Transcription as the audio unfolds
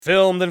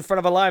Filmed in front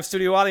of a live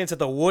studio audience at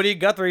the Woody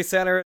Guthrie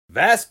Center,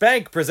 Vast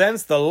Bank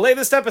presents the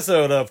latest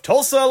episode of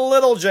Tulsa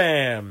Little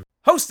Jam,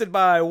 hosted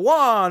by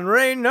Juan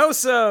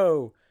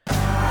Reynoso. What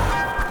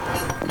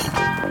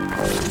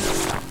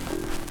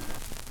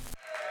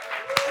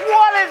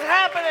is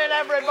happening,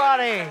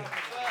 everybody?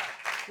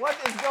 What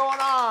is going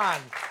on?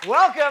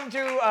 Welcome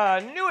to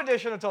a new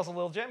edition of Tulsa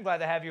Little Jam. Glad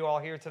to have you all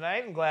here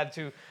tonight, and glad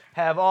to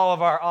have all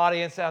of our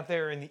audience out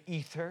there in the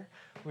ether.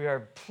 We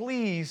are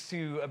pleased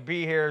to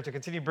be here to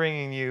continue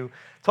bringing you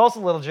Tulsa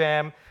Little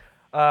Jam.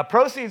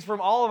 Proceeds from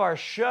all of our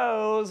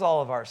shows,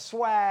 all of our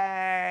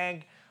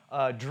swag,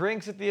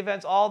 drinks at the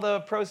events, all the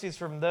proceeds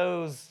from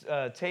those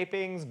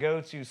tapings go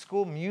to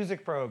school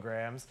music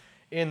programs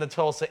in the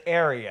Tulsa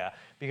area,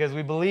 because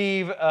we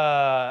believe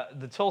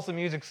the Tulsa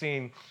music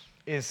scene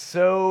is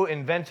so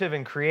inventive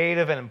and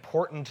creative and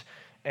important,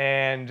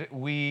 and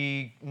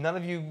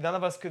none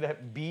of us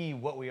could be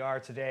what we are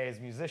today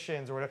as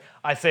musicians or whatever.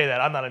 I say that,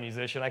 I'm not a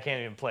musician, I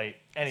can't even play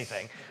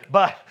anything.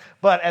 But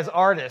as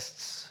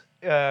artists,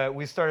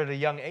 we start at a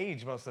young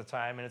age most of the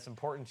time, and it's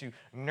important to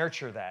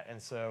nurture that.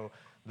 And so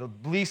the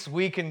least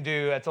we can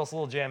do at Tulsa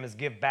Little Jam is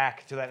give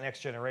back to that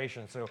next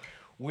generation. So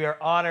we are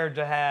honored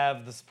to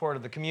have the support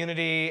of the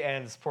community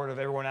and the support of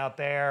everyone out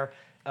there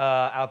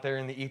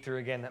in the ether,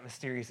 again, that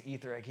mysterious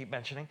ether I keep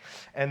mentioning.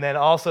 And then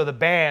also the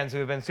bands who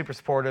have been super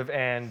supportive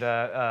and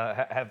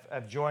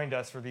have joined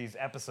us for these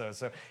episodes.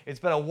 So it's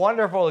been a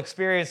wonderful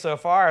experience so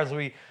far as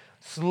we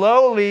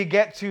slowly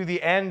get to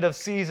the end of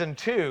season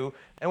 2.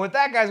 And with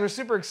that, guys, we're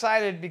super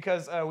excited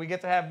because we get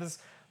to have this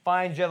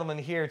fine gentleman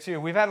here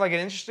too. We've had like an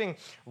interesting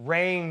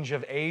range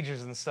of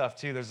ages and stuff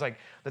too. There's like,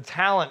 the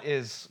talent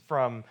is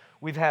from,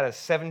 we've had a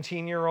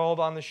 17-year-old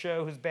on the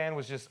show whose band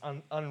was just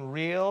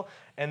unreal.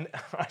 And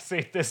I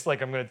say this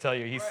like I'm going to tell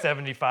you, he's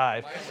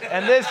 75.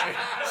 And this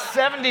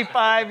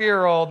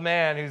 75-year-old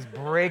man who's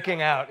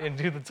breaking out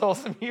into the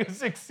Tulsa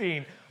music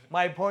scene.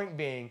 My point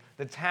being,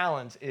 the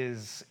talent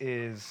has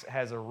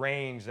a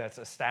range that's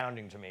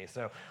astounding to me.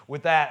 So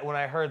with that, when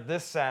I heard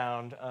this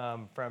sound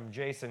from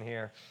Jason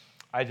here,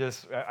 I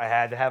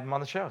had to have him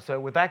on the show. So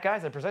with that,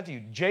 guys, I present to you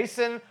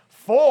Jason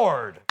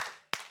Ford.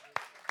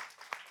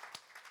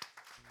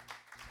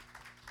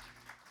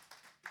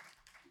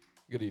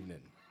 Good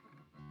evening.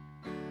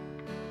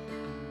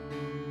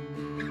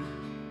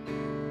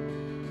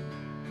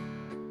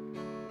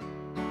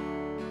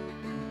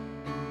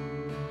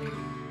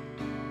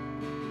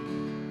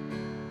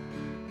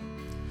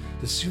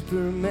 The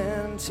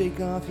Superman take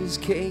off his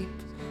cape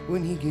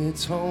when he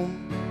gets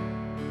home.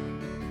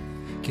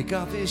 Kick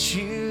off his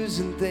shoes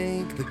and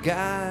thank the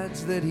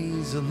gods that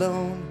he's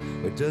alone.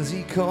 Or does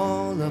he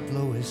call up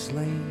Lois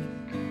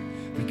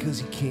Lane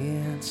because he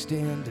can't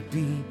stand to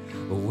be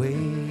away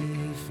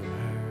from her?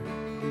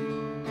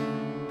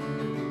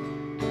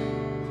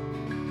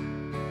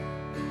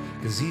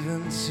 'Cause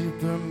even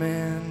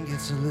Superman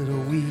gets a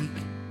little weak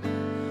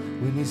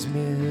when he's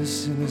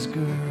missing his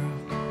girl.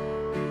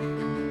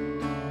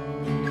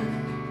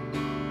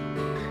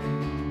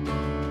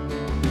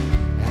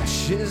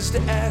 Ashes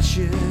to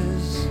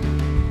ashes,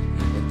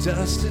 and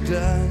dust to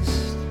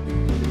dust.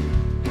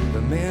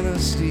 The man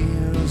of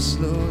steel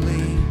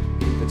slowly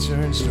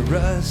turns to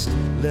rust,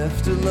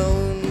 left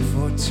alone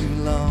for too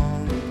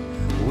long.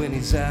 When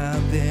he's out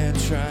there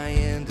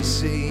trying to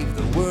save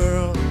the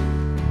world,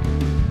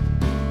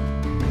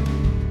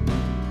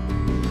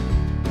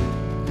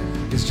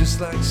 'cause just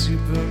like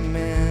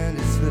Superman,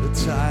 he's a little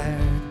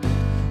tired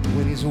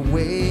when he's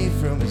away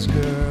from his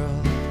girl.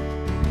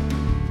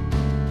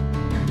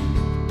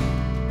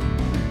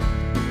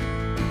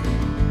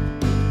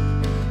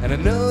 And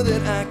I know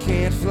that I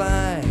can't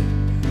fly,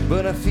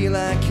 but I feel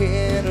I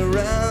can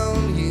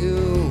around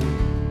you.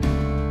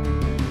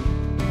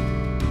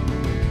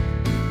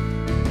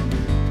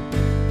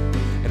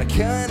 And I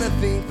kinda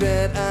think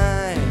that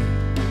I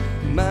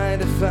might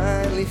have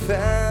finally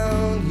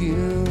found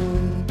you.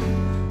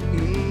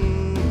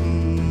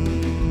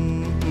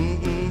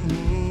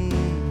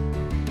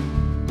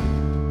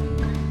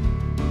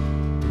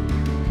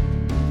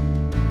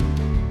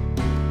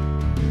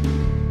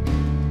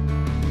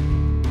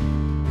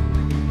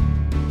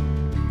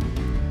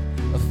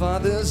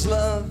 Father's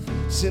love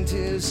sent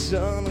his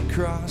son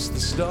across the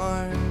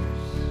stars.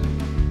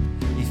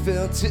 He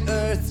fell to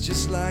earth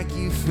just like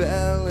you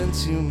fell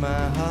into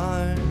my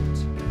heart.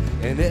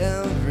 And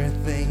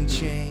everything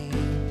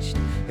changed,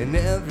 and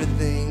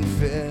everything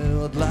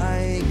felt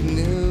like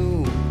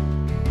new.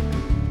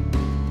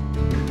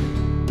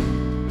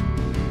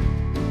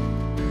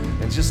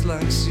 And just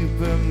like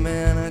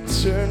Superman, I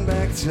turned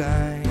back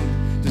time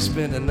to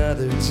spend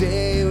another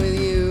day with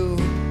you.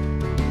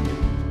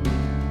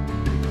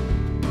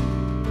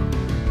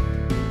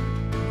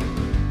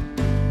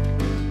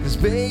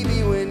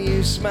 Baby, when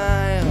you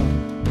smile,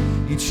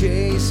 you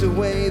chase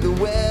away the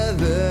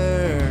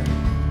weather.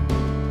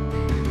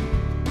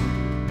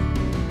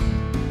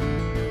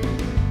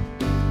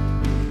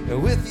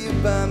 And with you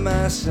by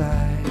my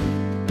side,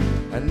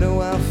 I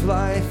know I'll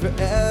fly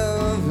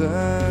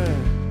forever.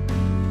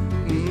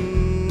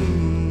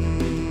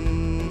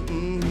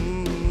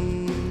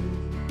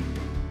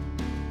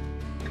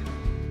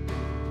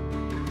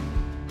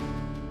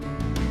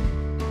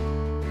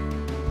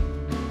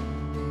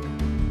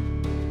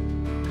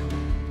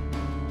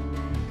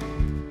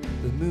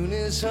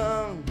 is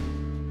hung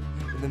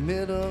in the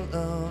middle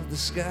of the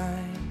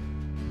sky,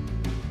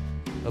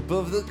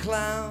 above the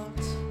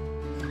clouds,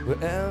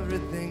 where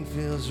everything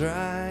feels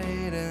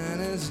right,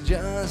 and it's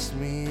just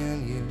me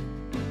and you,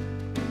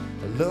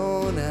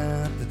 alone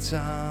at the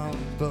top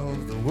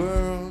of the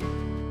world.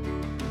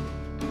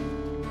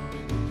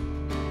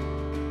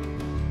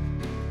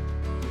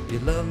 You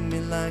love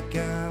me like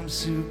I'm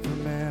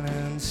Superman,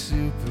 and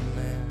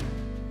Superman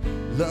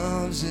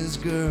loves his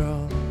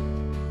girl.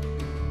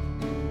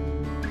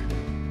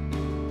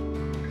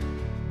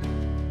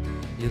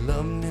 You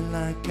love me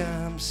like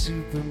I'm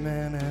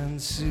Superman,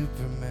 and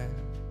Superman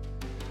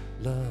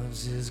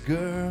loves his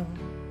girl.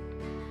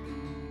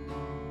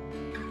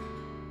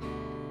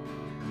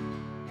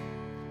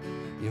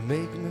 You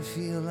make me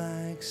feel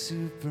like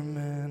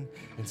Superman,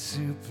 and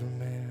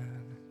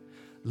Superman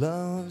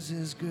loves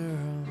his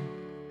girl.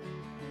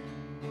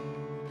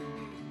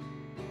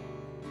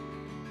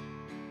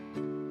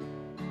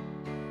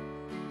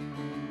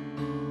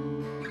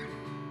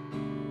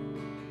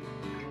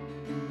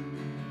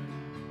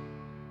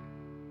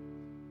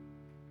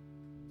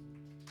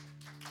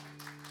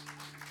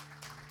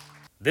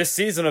 This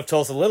season of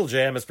Tulsa Little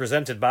Jam is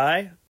presented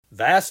by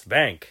Vast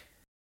Bank.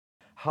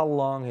 How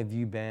long have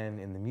you been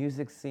in the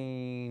music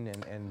scene?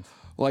 And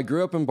Well, I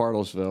grew up in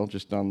Bartlesville,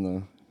 just on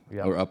the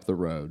Yep. or up the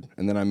road,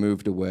 and then I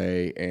moved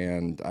away,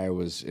 and I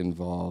was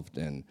involved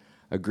in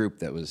a group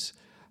that was.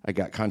 I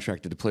got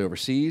contracted to play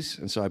overseas,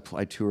 and so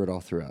I toured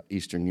all throughout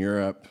Eastern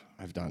Europe.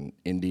 I've done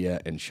India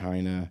and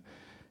China,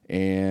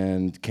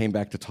 and came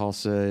back to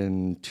Tulsa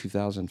in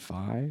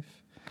 2005.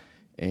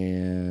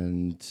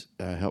 And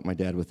helped my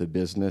dad with a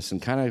business,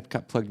 and kind of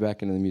got plugged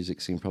back into the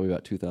music scene probably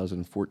about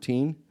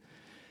 2014,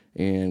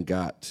 and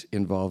got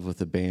involved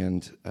with a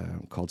band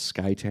called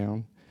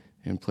Skytown,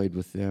 and played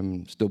with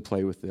them, still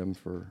play with them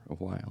for a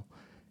while,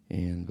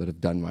 but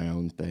have done my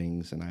own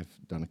things, and I've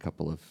done a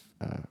couple of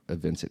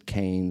events at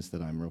Cain's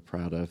that I'm real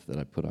proud of that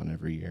I put on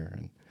every year,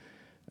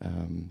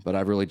 but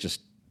I've really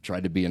just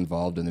tried to be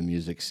involved in the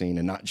music scene,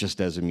 and not just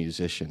as a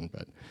musician,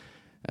 but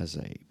as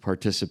a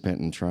participant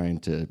in trying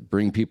to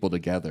bring people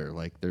together.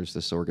 Like, there's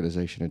this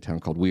organization in town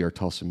called We Are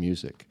Tulsa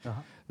Music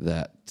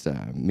that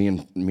me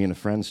and a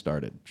friend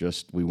started.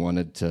 We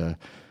wanted to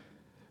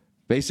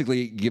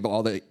basically give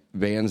all the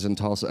bands in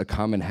Tulsa a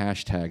common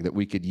hashtag that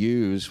we could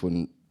use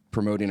when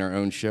promoting our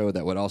own show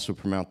that would also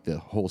promote the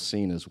whole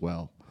scene as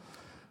well.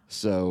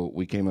 So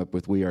we came up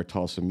with We Are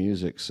Tulsa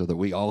Music so that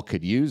we all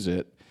could use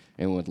it,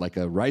 and with like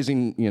a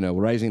rising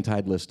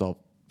tide lifts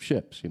all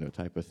ships,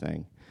 type of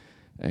thing.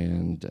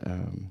 And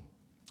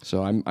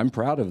so I'm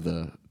proud of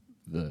the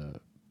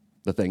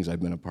things I've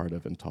been a part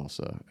of in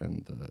Tulsa,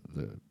 and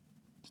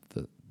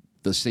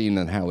the scene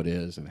and how it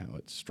is, and how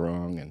it's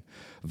strong and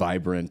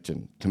vibrant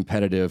and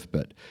competitive,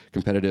 but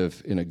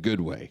competitive in a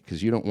good way,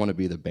 because you don't want to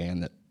be the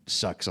band that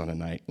sucks on a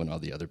night when all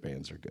the other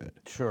bands are good.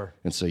 Sure.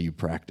 And so you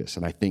practice,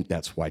 and I think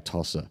that's why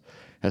Tulsa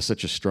has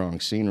such a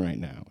strong scene right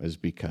now, is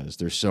because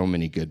there's so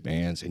many good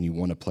bands, and you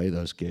want to play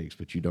those gigs,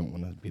 but you don't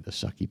want to be the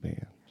sucky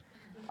band.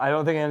 I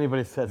don't think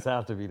anybody sets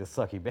out to be the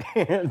sucky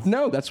band.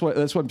 No, that's what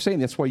I'm saying.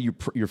 That's why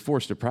you're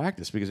forced to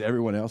practice, because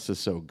everyone else is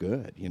so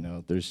good.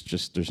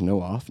 There's no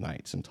off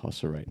nights in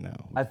Tulsa right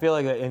now. I feel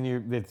like,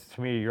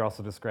 to me, you're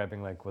also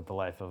describing like what the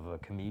life of a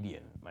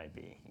comedian might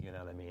be. You know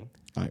what I mean?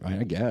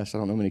 I guess I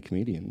don't know many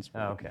comedians.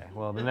 Oh, okay.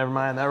 Well, then never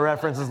mind. That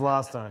reference is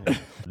lost on you.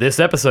 This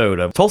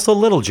episode of Tulsa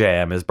Little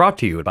Jam is brought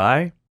to you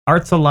by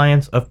Arts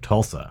Alliance of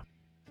Tulsa.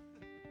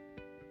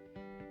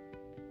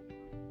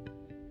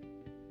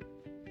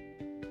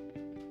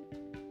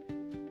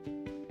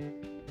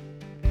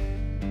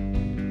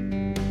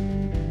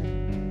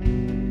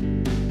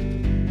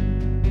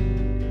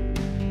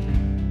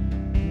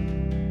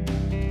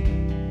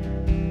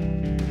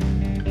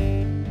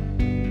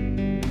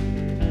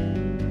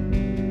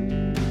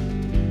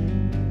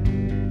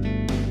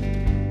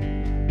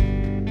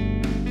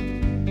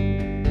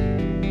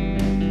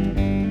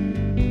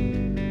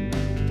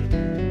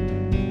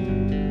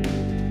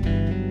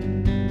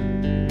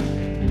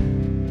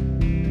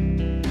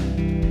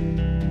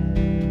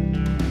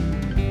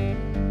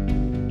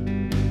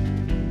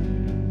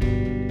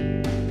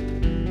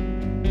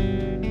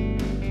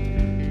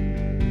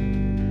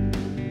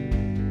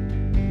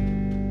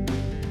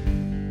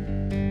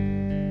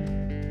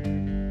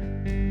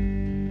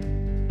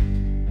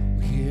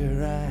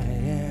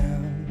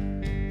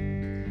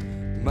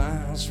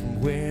 miles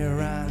from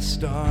where I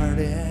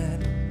started,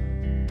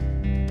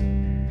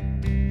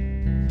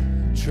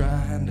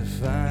 trying to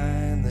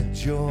find the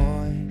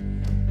joy,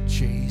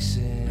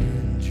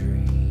 chasing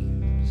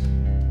dreams.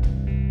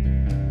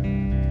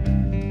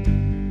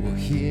 Well,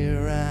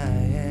 here I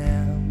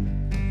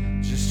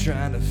am, just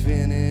trying to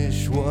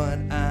finish what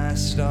I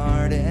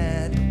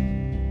started,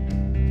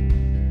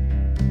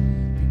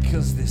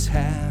 because this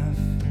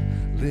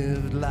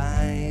half-lived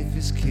life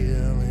is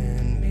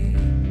killing me.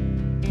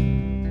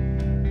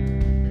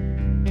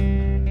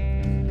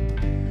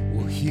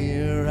 Well,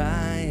 here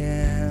I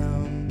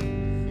am,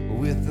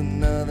 with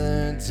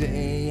another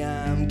day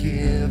I'm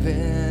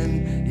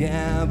given,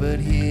 yeah, but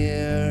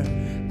here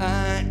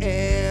I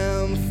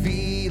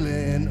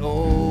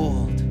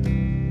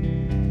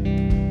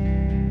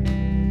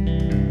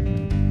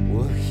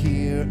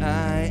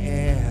I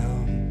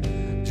am,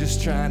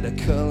 just trying to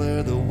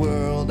color the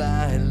world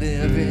I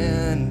live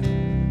in.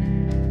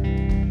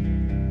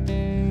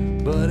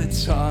 But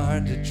it's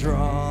hard to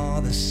draw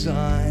the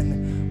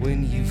sun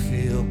when you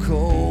feel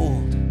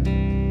cold.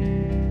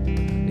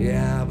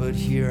 Yeah, but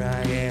here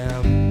I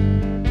am.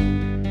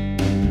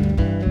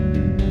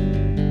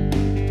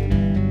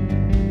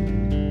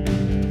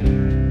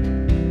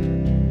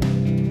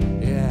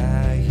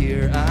 Yeah,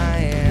 here I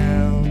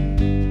am.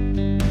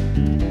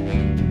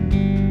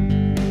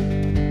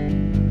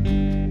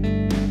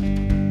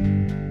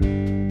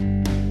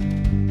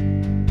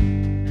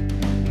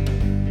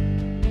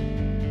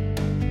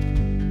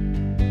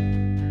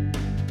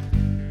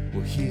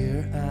 Well,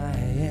 here I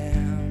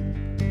am,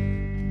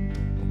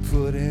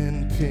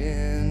 putting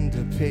pen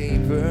to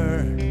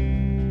paper,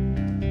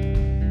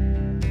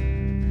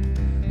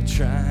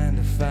 trying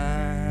to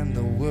find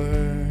the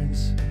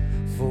words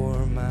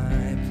for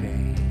my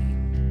pain.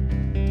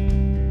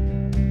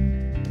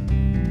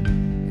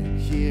 And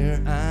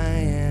here I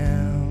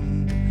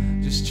am,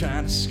 just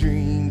trying to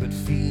scream but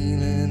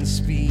feeling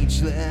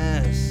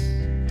speechless.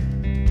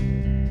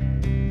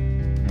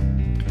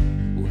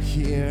 Well,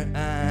 here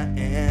I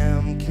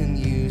am, can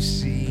you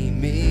see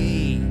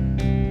me?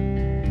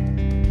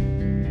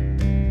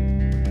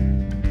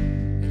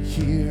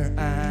 Here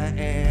I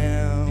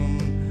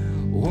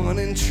am,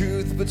 wanting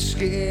truth but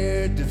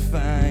scared to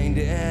find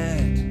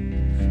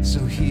it.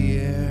 So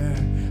here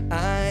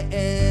I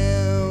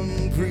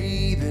am,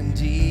 breathing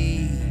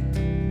deep.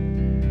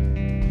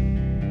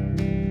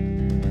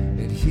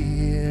 And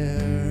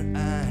here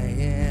I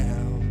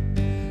am,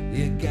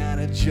 you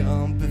gotta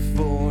jump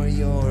before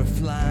you're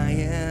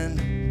flying.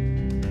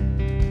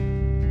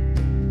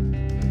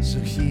 So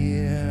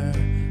here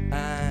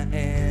I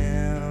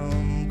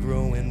am,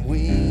 growing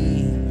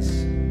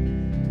wings.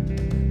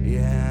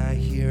 Yeah,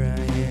 here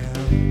I am.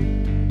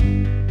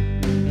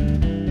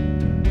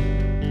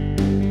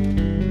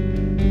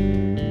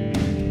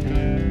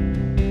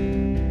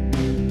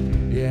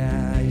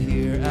 Yeah,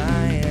 here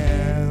I am.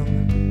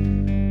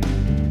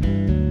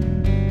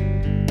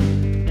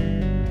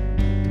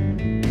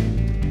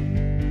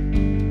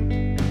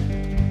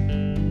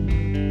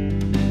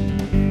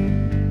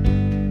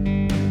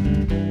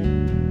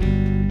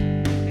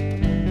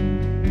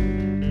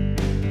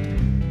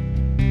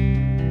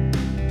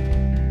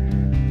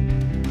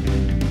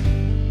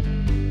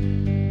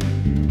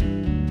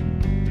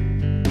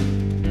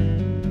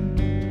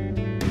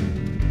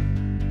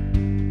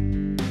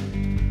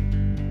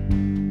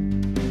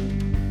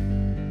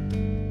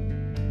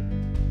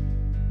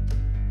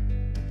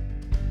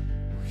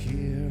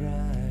 Here I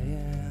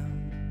am,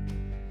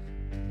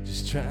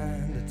 just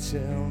trying to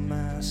tell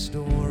my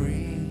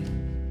story.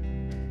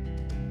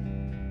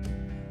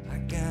 I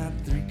got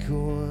 3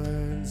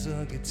 chords,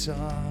 a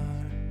guitar,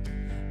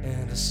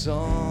 and a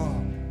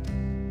song.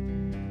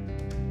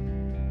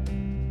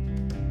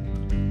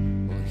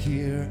 Well,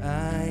 here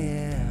I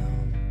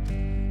am,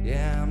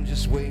 yeah, I'm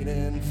just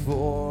waiting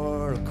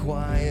for a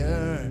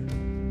choir,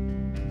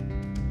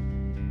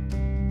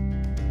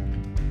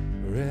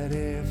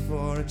 ready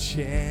for a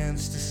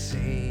chance to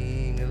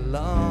sing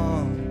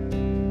along.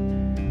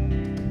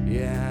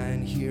 Yeah,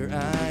 and here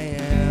I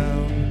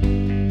am.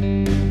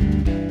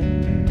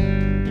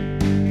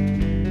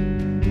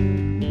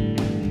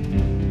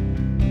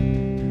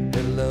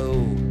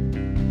 Hello,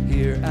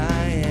 here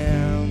I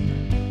am.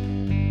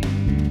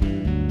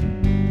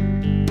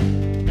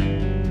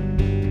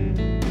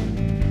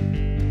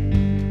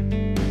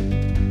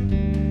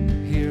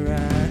 Here I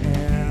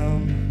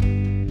am.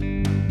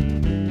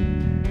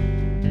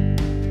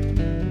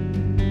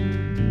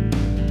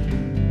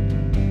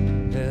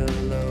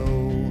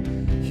 Hello,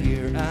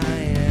 here I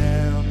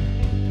am.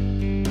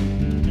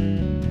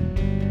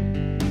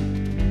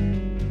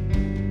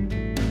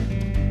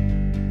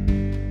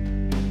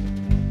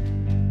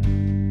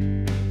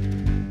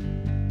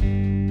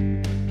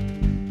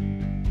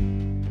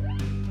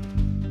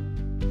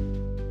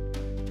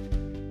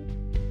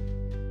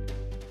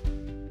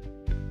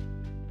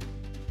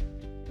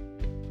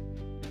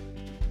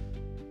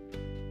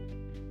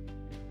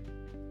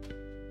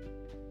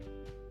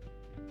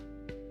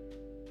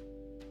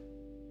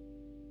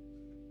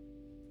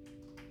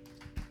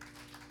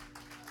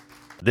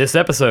 This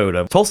episode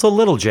of Tulsa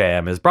Little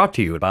Jam is brought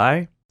to you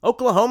by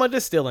Oklahoma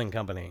Distilling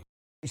Company.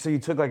 So you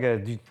took like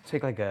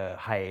a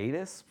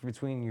hiatus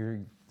between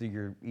your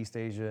East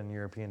Asia and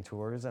European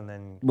tours, and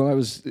then Well, I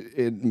was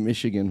in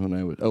Michigan when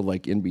I was,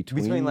 like in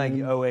between. between like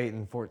 08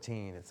 and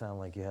 14, it sounded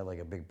like you had like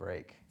a big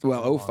break.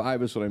 Well,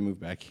 05 is when I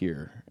moved back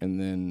here. And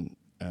then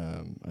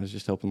I was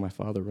just helping my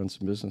father run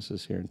some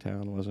businesses here in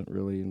town. I wasn't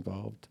really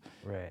involved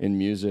Right. in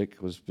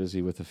music, was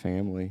busy with the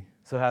family.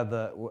 So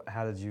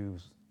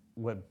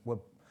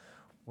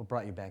what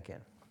brought you back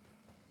in?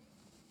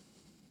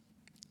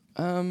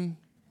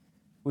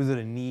 Was it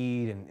a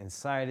need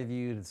inside of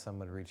you? Did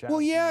someone reach out? Well,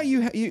 to yeah,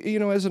 you? you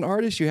know, as an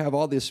artist, you have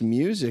all this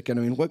music, and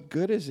I mean, what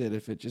good is it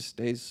if it just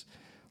stays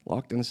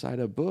locked inside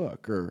a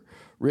book or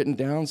written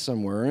down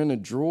somewhere in a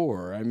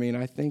drawer. I mean,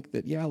 I think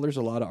that, yeah, there's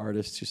a lot of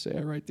artists who say,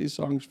 I write these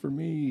songs for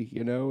me,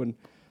 you know, and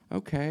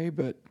okay,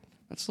 but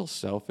that's a little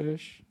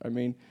selfish. I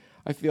mean,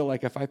 I feel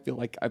like if I feel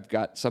like I've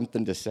got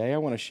something to say, I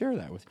want to share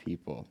that with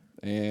people.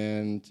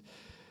 And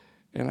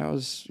I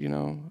was, you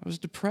know, I was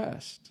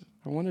depressed.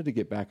 I wanted to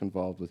get back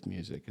involved with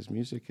music because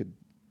music had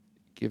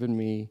given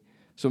me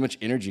so much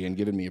energy and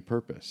given me a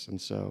purpose. And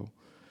so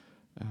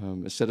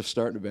instead of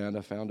starting a band,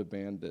 I found a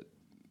band that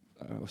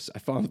I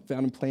found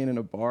him playing in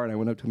a bar, and I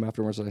went up to him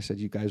afterwards and I said,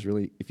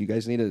 if you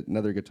guys need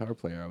another guitar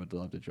player, I would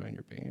love to join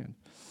your band.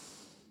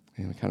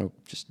 And I kind of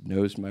just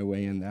nosed my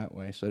way in that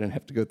way, so I didn't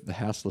have to go through the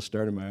hassle of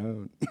starting my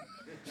own.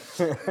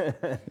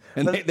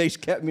 And they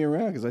kept me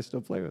around because I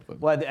still play with them.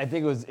 Well, I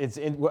think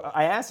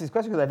I asked these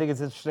questions because I think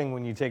it's interesting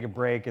when you take a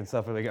break and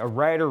stuff. Like a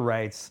writer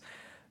writes,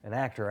 an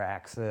actor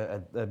acts,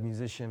 a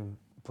musician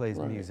plays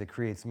music,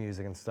 creates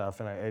music and stuff.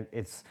 And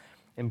it's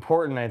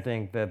important, I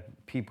think,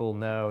 that people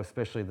know,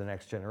 especially the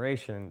next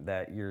generation,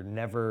 that you're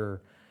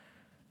never,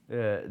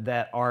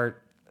 that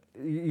art,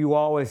 you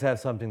always have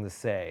something to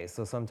say.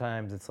 So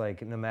sometimes it's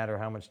like, no matter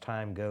how much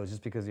time goes,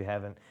 just because you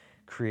haven't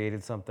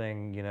created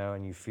something, you know,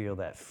 and you feel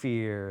that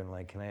fear and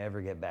like, can I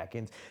ever get back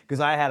in? Because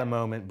I had a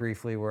moment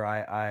briefly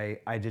where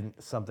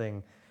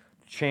something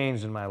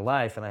changed in my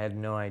life and I had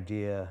no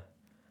idea.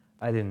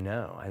 I didn't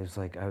know. I was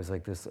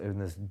like this in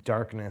this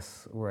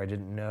darkness where I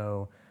didn't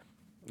know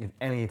if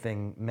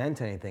anything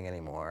meant anything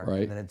anymore.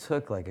 Right. And then it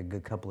took like a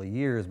good couple of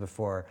years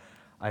before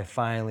I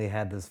finally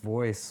had this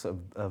voice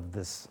of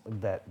this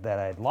that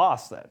I'd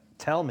lost that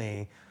tell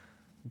me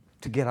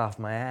to get off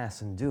my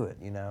ass and do it,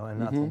 you know, and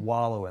not to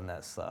wallow in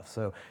that stuff.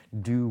 So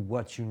do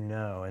what you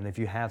know, and if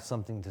you have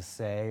something to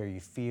say or you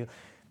feel,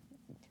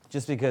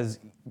 just because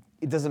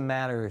it doesn't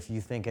matter if you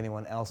think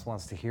anyone else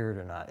wants to hear it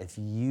or not. If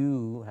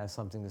you have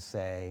something to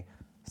say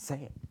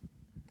it.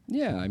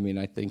 Yeah, I mean,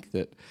 I think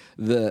that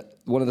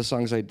one of the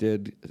songs I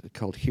did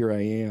called Here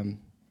I Am,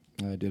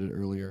 I did it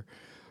earlier,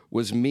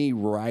 was me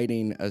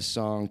writing a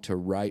song to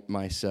write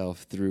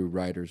myself through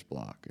writer's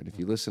block. And if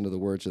you listen to the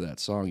words of that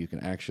song, you can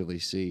actually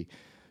see,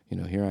 you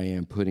know, here I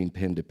am putting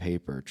pen to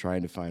paper,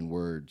 trying to find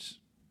words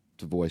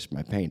to voice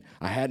my pain.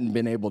 I hadn't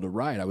been able to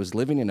write. I was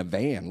living in a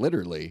van,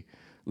 literally,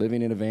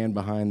 living in a van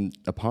behind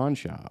a pawn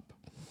shop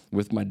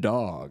with my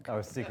dog. I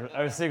was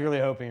secretly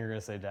hoping you were going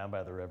to say Down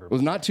by the River. It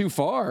was not too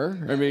far.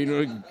 I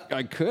mean,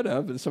 I could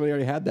have, but somebody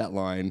already had that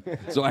line.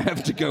 So I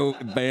have to go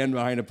van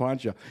behind a pawn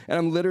shop. And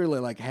I'm literally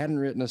like, hadn't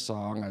written a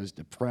song. I was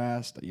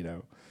depressed, you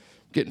know,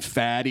 getting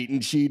fat, eating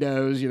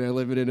Cheetos, you know,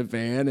 living in a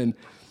van. And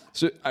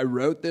so I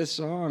wrote this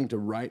song to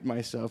write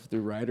myself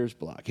through writer's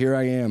block. Here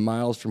I am,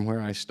 miles from where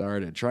I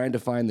started, trying to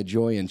find the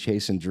joy in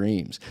chasing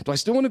dreams. Do I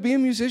still want to be a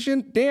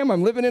musician? Damn,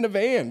 I'm living in a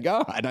van.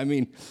 God, I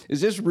mean,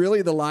 is this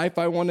really the life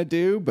I want to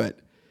do? But,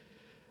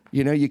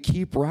 you know, you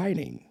keep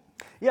writing.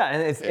 Yeah,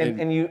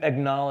 and you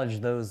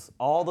acknowledge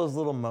all those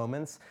little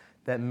moments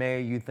that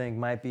you think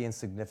might be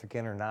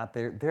insignificant or not.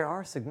 There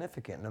are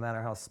significant, no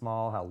matter how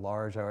small, how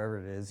large, however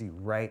it is. You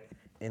write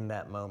in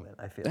that moment,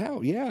 I feel.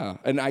 Oh, yeah.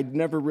 And I'd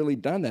never really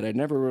done that. I'd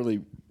never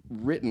really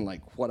written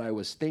like what I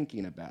was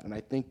thinking about. And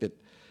I think that,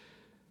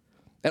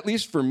 at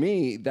least for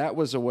me, that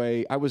was a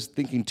way, I was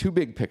thinking too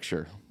big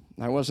picture.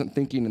 I wasn't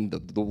thinking in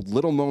the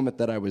little moment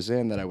that I was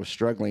in that I was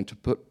struggling to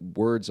put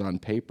words on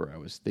paper. I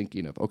was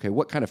thinking of, okay,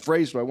 what kind of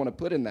phrase do I want to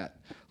put in that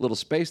little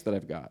space that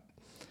I've got?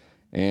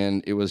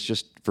 And it was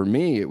just, for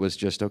me, it was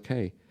just,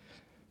 okay,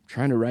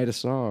 trying to write a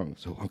song.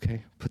 So,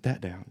 okay, put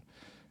that down.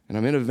 And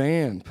I'm in a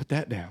van, put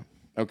that down.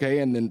 Okay,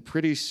 and then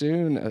pretty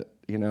soon,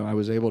 you know, I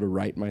was able to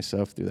write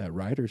myself through that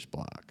writer's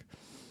block.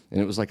 And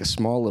it was like a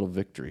small little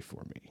victory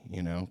for me,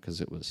 you know,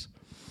 because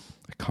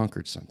I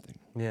conquered something.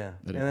 Yeah,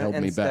 that held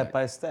me back. Step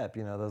by step,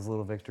 you know, those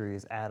little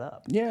victories add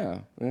up. Yeah,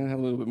 and I had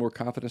a little bit more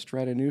confidence to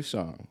write a new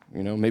song,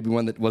 you know, maybe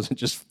one that wasn't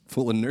just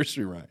full of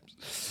nursery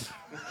rhymes.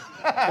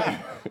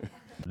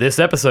 This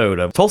episode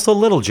of Tulsa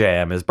Little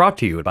Jam is brought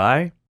to you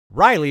by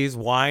Riley's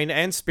Wine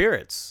and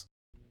Spirits.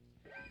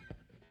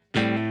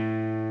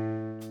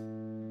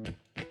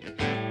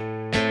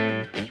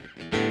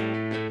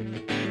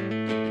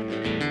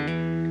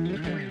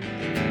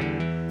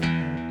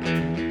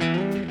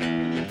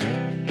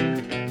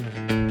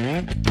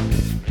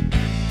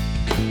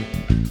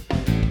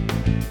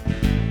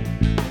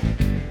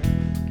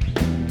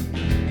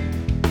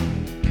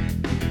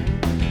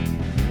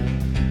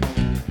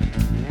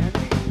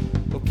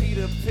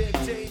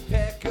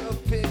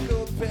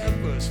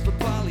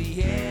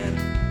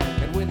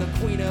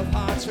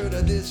 Heard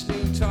of this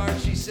new tart,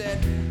 she said,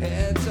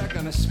 heads are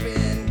gonna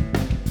spin.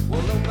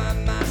 Well, oh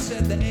my,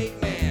 said the ape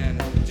man,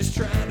 just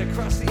trying to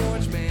cross the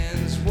orange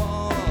man's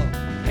wall.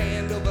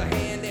 Hand over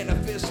hand and a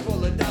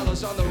fistful of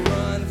dollars on the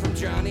run from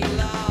Johnny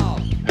Law.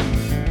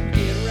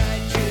 Get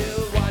right,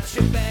 Jill, watch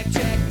your back,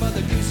 Jack,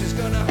 Mother Goose is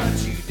gonna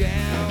hunt you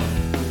down.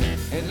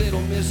 And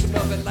little Miss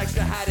Muffet likes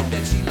to hide it,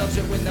 that she loves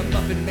it when the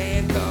Muffin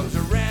Man comes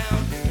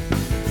around.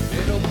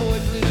 Little boy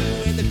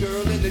blue and the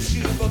girl in the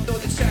shoe both know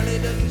that Sally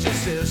doesn't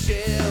just sell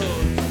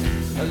shells.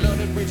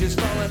 London Bridge bridges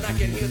falling, I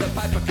can hear the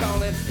piper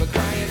calling, but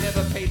crying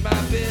never paid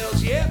my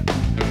bills, yeah.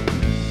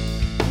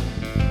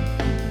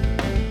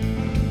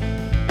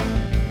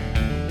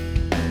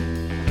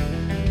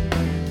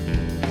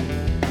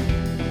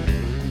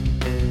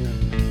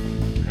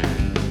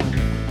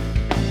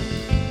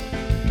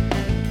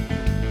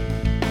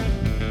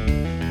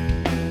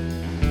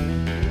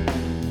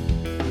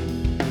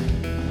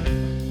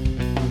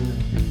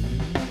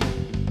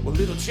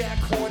 Little Jack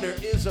Horner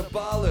is a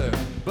baller,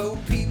 Bo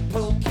Peep,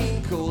 Poe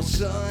King, cool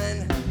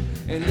son.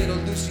 And little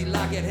Lucy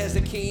Lockett has the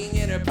king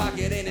in her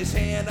pocket and his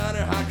hand on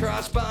her hot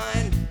cross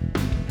spine.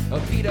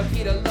 Peter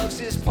loves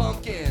his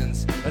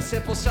pumpkins, a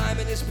simple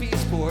Simon is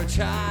Pete's porch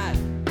hot.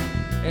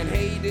 And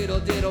hey diddle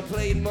diddle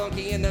played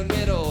monkey in the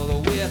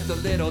middle with the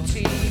little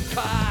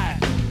teapot.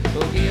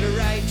 Oh, get a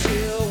right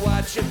chill,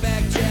 watch your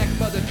back, Jack,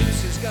 Mother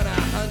Goose is gonna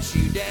hunt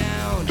you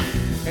down.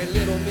 And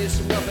little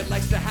Miss Muffet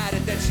likes to hide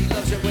it that she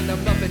loves it when the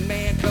Muffin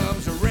Man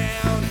comes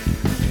around.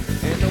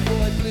 And the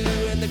boy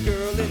blue and the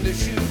girl in the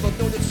shoe both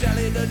know that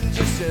Sally doesn't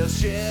just sell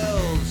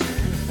shells.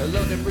 The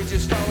London Bridge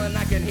is falling,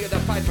 I can hear the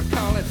piper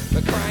calling,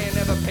 but crying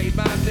never paid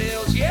my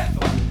bills, yeah.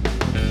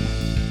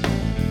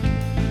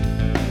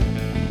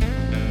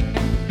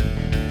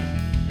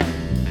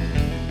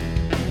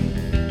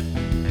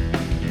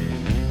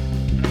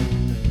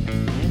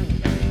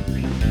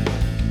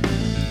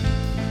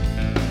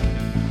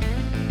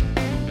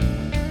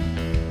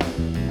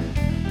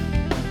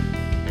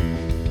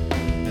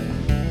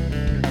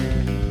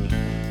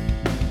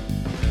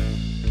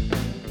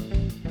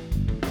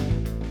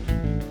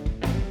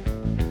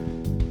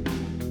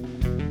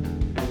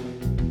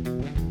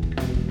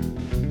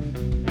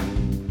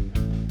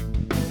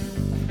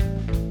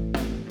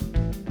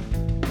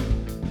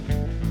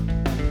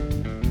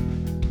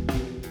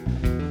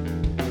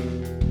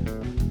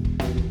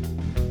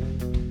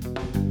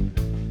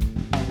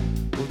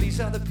 These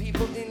are the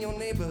people in your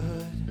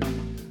neighborhood,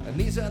 and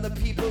these are the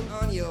people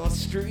on your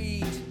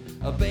street.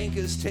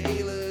 Bankers,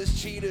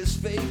 tailors, cheaters,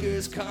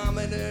 fakers,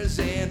 commoners,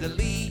 and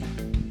elite.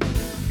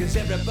 Cause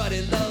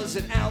everybody loves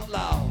an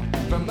outlaw,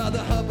 from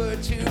Mother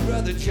Hubbard to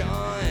Brother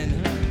John.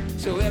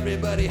 So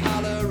everybody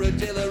holler a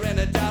diller and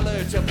a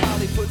dollar till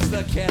Polly puts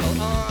the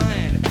kettle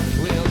on.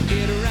 Well,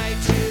 get right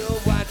chill,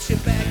 watch your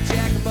back,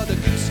 Jack, Mother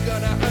Goose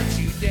gonna hunt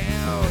you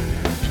down.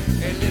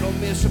 And little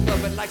Miss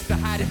Muffet likes to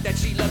hide it that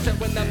she loves it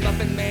when the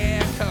Muffin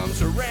Man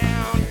comes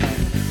around.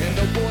 And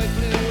the boy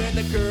blue and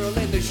the girl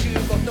in the shoe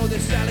both know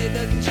that Sally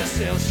doesn't just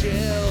sell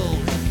shells.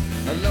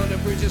 Alone the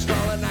bridge is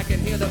falling, I can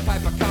hear the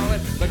piper calling,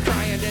 but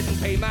crying didn't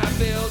pay my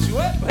bills.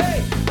 Whoop,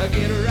 hey,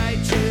 get a right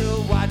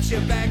chill, watch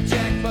your back,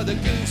 Jack, Mother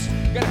Goose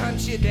gonna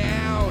hunt you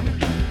down.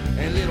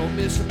 And little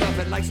Miss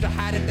Muffet likes to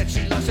hide it that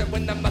she loves it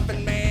when the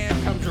Muffin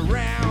Man comes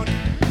around.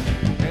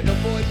 And the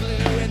boy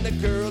blue and the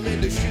girl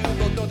in the shoe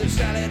both know that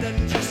Sally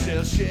doesn't just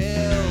sell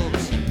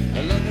shells.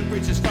 The London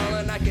Bridge is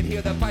falling, I can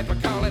hear the piper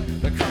calling,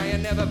 but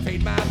crying never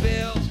paid my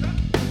bills.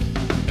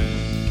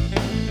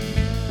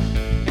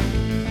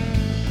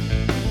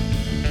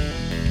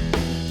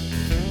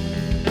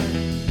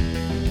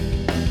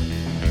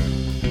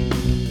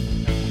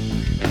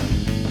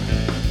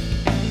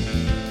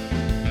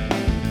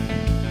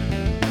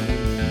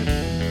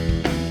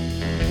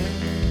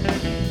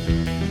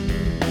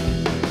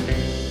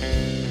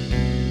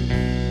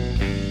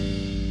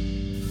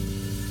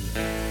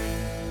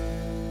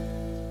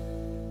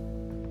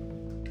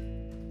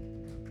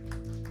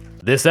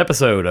 This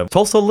episode of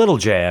Tulsa Little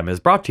Jam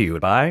is brought to you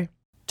by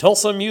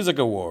Tulsa Music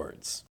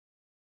Awards.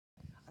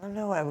 I don't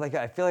know.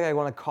 I feel like I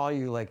want to call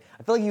you I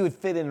feel like you would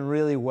fit in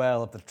really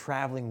well if the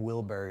Traveling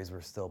Wilburys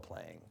were still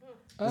playing.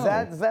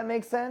 Does that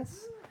make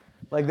sense?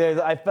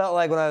 I felt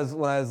like when I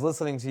was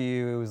listening to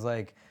you, it was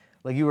like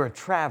you were a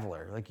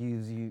traveler.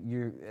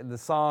 You're the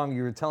song,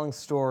 you were telling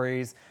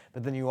stories,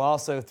 but then you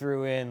also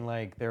threw in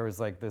there was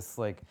this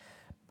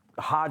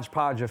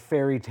hodgepodge of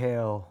fairy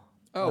tale.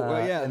 Oh,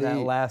 well, yeah. In that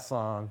last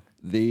song.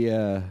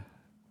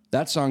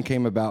 That song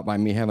came about by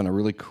me having a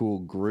really cool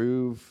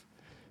groove,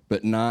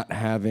 but not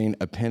having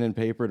a pen and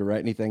paper to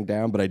write anything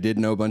down, but I did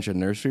know a bunch of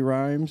nursery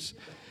rhymes.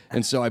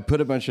 And so I put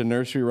a bunch of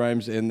nursery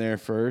rhymes in there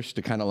first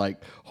to kind of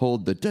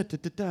hold the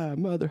da-da-da-da,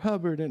 Mother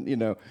Hubbard, and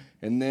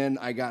and then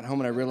I got home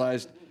and I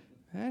realized,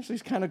 actually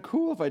it's kind of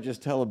cool if I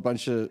just tell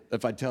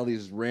if I tell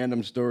these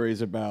random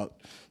stories about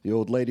the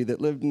old lady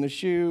that lived in the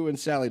shoe, and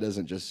Sally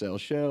doesn't just sell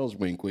shells,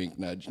 wink, wink,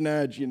 nudge,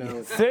 nudge,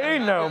 Say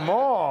no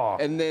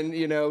more. And then,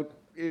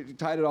 it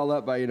tied it all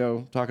up by,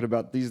 talking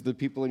about these are the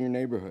people in your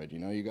neighborhood,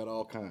 you got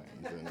all kinds.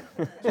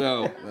 And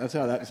so that's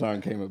how that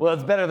song came about. Well,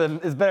 it's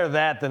better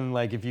that than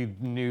if you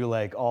knew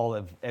all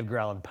of Edgar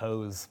Allan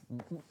Poe's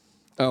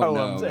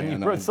poems and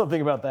you wrote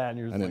something about that and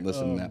you're just I didn't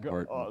listen to that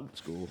part in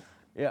school.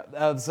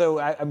 Yeah, so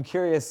I'm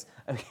curious.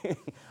 I'm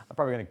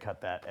probably going to cut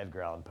that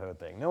Edgar Allan Poe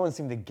thing. No one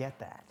seemed to get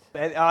that.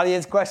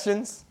 Audience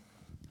questions?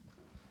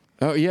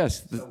 Oh,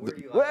 yes.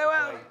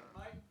 Well.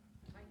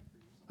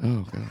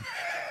 Oh, God.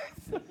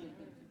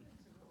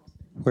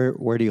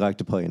 Where do you like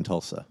to play in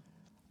Tulsa?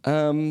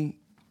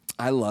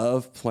 I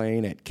love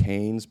playing at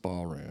Kane's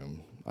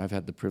Ballroom. I've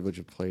had the privilege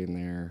of playing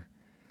there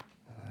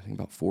think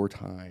about 4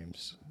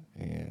 times,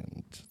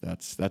 and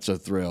that's a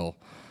thrill.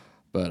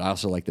 But I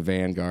also like the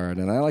Vanguard,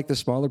 and I like the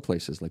smaller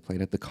places, like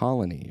playing at the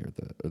Colony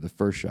or the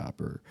First Shop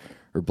or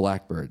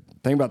Blackbird. The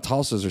thing about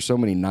Tulsa is there's so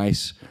many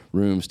nice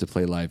rooms to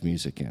play live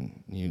music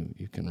in.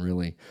 You can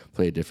really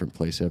play a different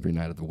place every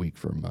night of the week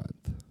for a month.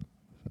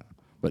 So,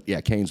 but yeah,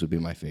 Cain's would be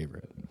my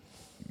favorite.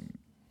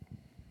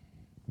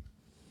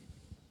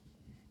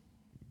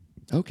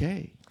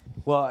 Okay.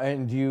 Well,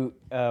 and do you,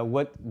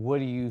 what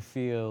do you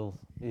feel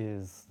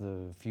is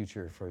the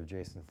future for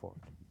Jason Ford?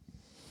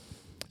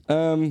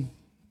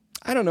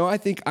 I don't know. I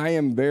think I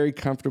am very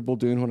comfortable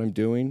doing what I'm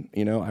doing.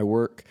 You know, I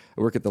work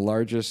at the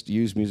largest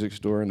used music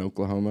store in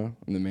Oklahoma.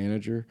 I'm the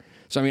manager.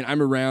 So, I mean,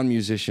 I'm around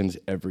musicians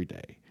every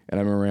day, and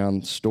I'm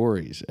around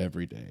stories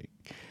every day.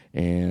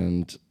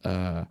 And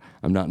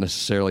I'm not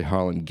necessarily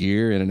hauling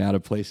gear in and out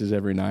of places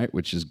every night,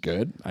 which is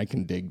good. I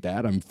can dig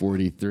that. I'm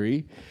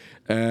 43.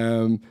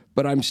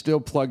 But I'm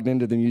still plugged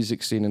into the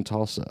music scene in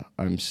Tulsa.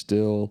 I'm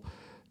still,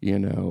 you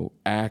know,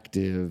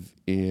 active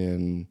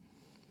in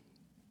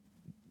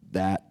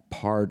that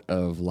part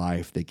of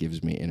life that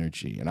gives me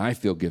energy and I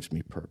feel gives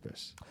me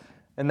purpose.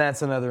 And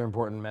that's another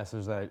important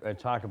message that I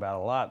talk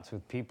about a lot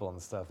with people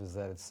and stuff, is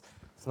that it's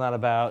not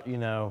about, you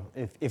know,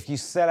 if you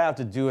set out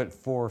to do it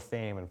for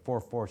fame and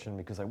for fortune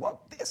because I want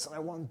this and I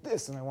want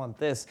this and I want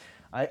this,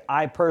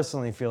 I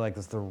personally feel like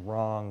that's the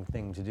wrong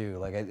thing to do.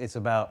 Like, it's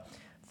about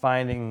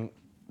finding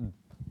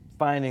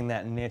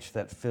that niche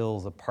that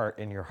fills a part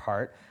in your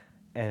heart,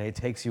 and it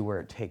takes you where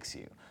it takes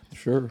you.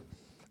 Sure.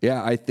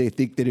 Yeah, I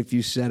think that if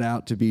you set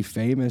out to be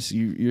famous,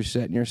 you're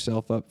setting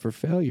yourself up for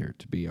failure,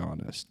 to be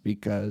honest,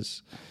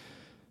 because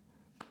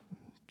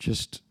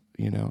just,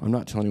 you know, I'm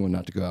not telling anyone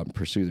not to go out and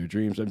pursue their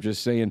dreams. I'm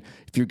just saying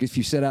if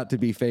you set out to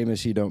be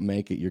famous, you don't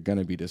make it, you're going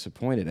to be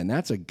disappointed. And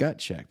that's a gut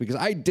check, because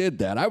I did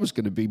that. I was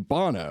going to be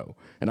Bono,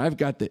 and I've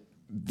got the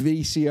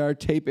VCR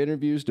tape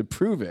interviews to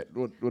prove it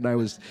when I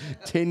was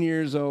 10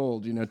 years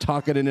old, you know,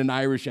 talking in an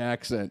Irish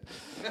accent.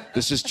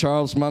 This is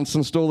Charles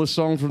Manson stole a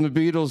song from the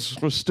Beatles,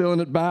 we're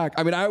stealing it back.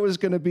 I mean, I was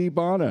going to be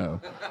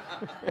Bono,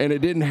 and it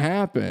didn't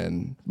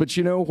happen. But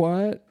you know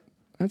what?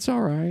 That's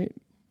all right.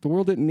 The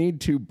world didn't need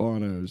 2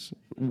 Bonos.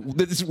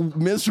 It's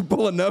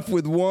miserable enough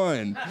with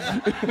one.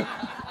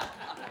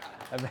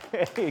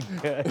 Very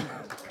good.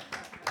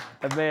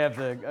 I may have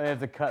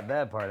to cut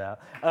that part out.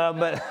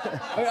 But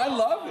I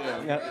love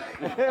him.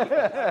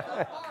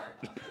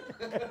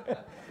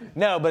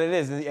 No, but it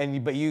is,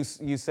 but you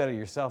said it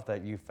yourself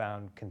that you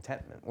found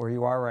contentment where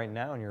you are right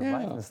now in your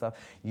life and stuff.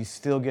 You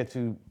still get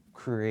to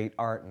create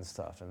art and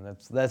stuff, and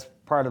that's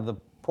part of the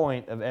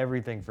point of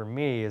everything for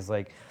me, is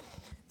like,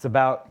 it's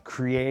about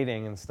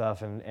creating and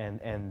stuff,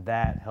 and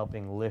that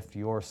helping lift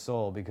your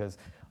soul, because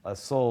a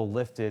soul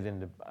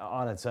lifted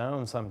on its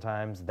own,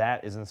 sometimes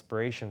that is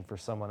inspiration for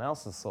someone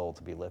else's soul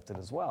to be lifted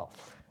as well.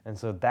 And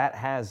so that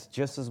has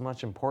just as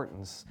much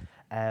importance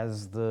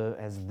as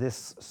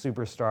this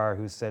superstar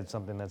who said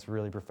something that's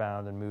really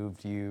profound and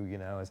moved you, you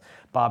know, as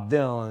Bob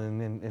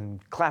Dylan and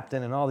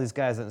Clapton and all these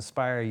guys that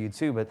inspire you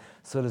too, but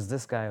so does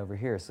this guy over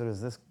here, so does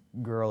this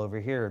girl over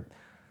here.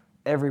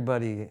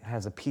 Everybody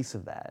has a piece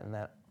of that, and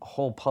that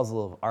whole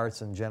puzzle of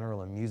arts in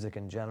general and music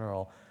in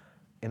general,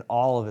 in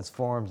all of its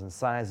forms and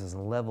sizes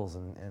and levels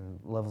and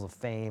levels of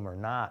fame or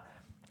not,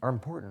 are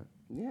important.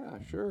 Yeah,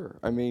 sure.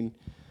 I mean,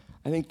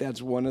 I think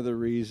that's one of the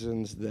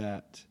reasons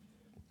that,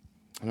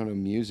 I don't know,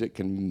 music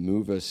can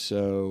move us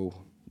so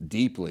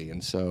deeply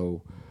and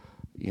so,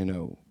 you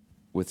know,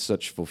 with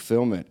such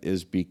fulfillment,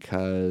 is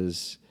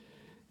because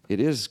it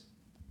is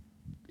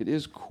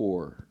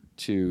core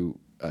to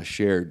a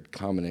shared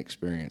common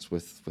experience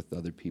with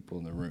other people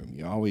in the room.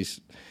 You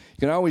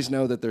can always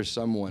know that there's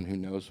someone who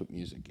knows what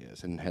music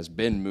is and has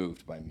been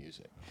moved by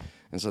music.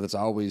 And so that's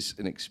always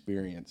an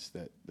experience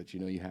that you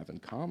know you have in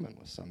common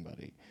with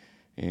somebody.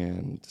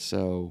 And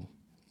so,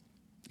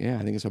 yeah,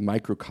 I think it's a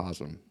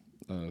microcosm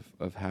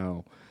of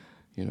how,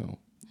 you know,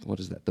 what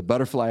is that? The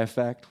butterfly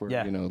effect,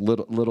 where you know,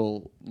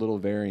 little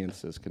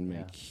variances can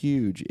make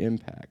huge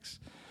impacts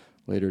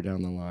later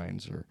down the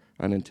lines, or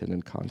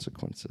unintended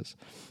consequences.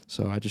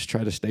 So I just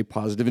try to stay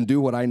positive and do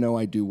what I know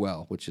I do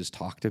well, which is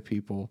talk to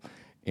people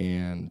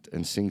and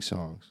sing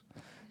songs.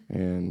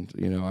 And,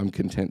 you know, I'm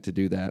content to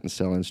do that and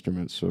sell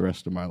instruments for the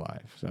rest of my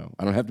life. So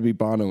I don't have to be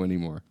Bono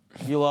anymore.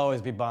 You'll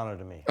always be Bono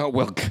to me. Oh,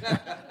 well,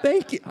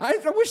 thank you.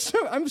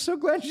 I'm so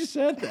glad you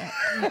said that.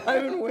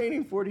 I've been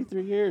waiting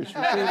 43 years for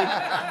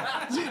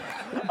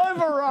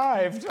I've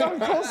arrived on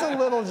Tulsa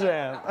Little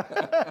Jam.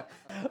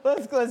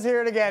 Let's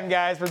hear it again,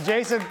 guys, for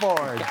Jason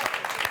Ford.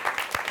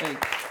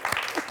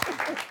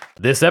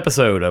 This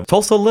episode of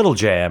Tulsa Little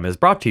Jam is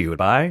brought to you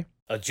by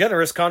a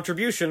generous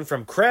contribution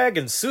from Craig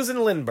and Susan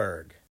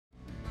Lindberg.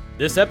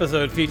 This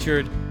episode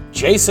featured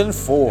Jason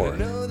Ford,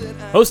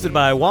 hosted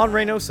by Juan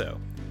Reynoso,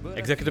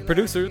 executive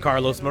producer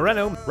Carlos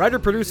Moreno, writer,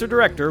 producer,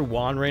 director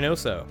Juan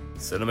Reynoso,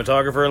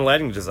 cinematographer and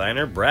lighting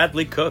designer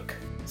Bradley Cook,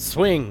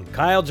 swing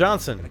Kyle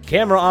Johnson,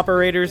 camera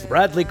operators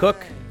Bradley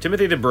Cook,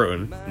 Timothy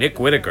DeBruin, Nick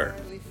Whitaker,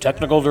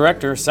 technical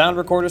director, sound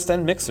recordist,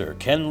 and mixer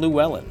Ken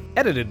Llewellyn,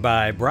 edited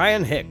by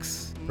Brian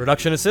Hicks.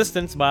 Production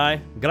assistance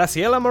by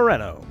Graciela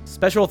Moreno.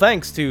 Special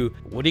thanks to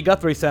Woody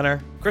Guthrie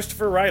Center,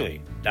 Christopher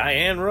Riley,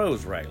 Diane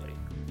Rose Riley,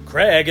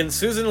 Craig and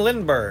Susan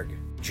Lindberg,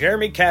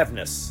 Jeremy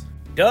Cavness,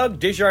 Doug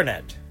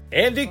DeJarnette,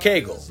 Andy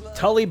Cagle,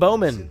 Tully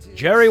Bowman,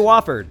 Jerry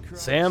Wofford,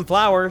 Sam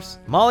Flowers,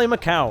 Molly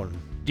McCown,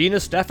 Dina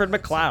Stafford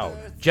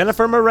McLeod,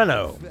 Jennifer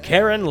Moreno,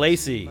 Karen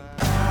Lacey,